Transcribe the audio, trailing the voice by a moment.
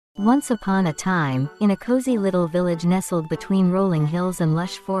Once upon a time, in a cozy little village nestled between rolling hills and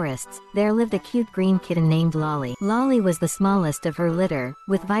lush forests, there lived a cute green kitten named Lolly. Lolly was the smallest of her litter,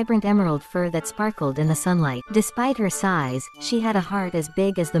 with vibrant emerald fur that sparkled in the sunlight. Despite her size, she had a heart as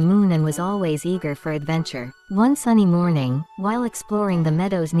big as the moon and was always eager for adventure. One sunny morning, while exploring the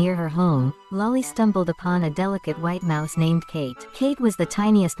meadows near her home, Lolly stumbled upon a delicate white mouse named Kate. Kate was the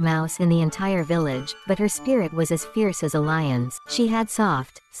tiniest mouse in the entire village, but her spirit was as fierce as a lion's. She had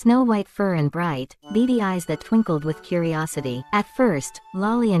soft, snow-white fur and bright, beady eyes that twinkled with curiosity. At first,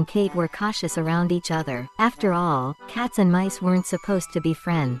 Lolly and Kate were cautious around each other. After all, cats and mice weren't supposed to be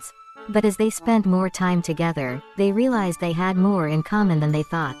friends. But as they spent more time together, they realized they had more in common than they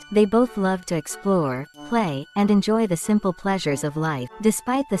thought. They both loved to explore, play, and enjoy the simple pleasures of life.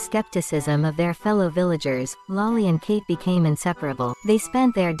 Despite the skepticism of their fellow villagers, Lolly and Kate became inseparable. They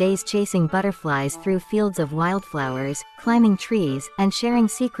spent their days chasing butterflies through fields of wildflowers, climbing trees, and sharing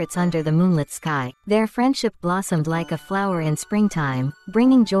secrets under the moonlit sky. Their friendship blossomed like a flower in springtime,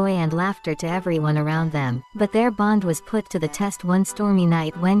 bringing joy and laughter to everyone around them. But their bond was put to the test one stormy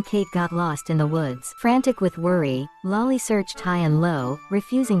night when Kate got lost in the woods. Frantic with worry, Lolly searched high and low,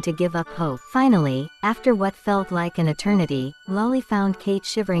 refusing to give up hope. Finally, after what felt like an eternity, Lolly found Kate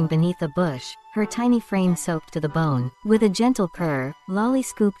shivering beneath a bush, her tiny frame soaked to the bone. With a gentle purr, Lolly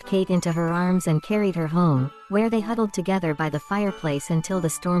scooped Kate into her arms and carried her home, where they huddled together by the fireplace until the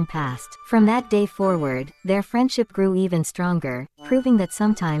storm passed. From that day forward, their friendship grew even stronger, proving that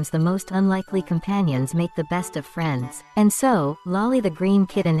sometimes the most unlikely companions make the best of friends. And so, Lolly the green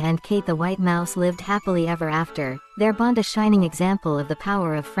kitten and Kate the white mouse lived happily ever after, their bond a shining example of the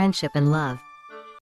power of friendship and love.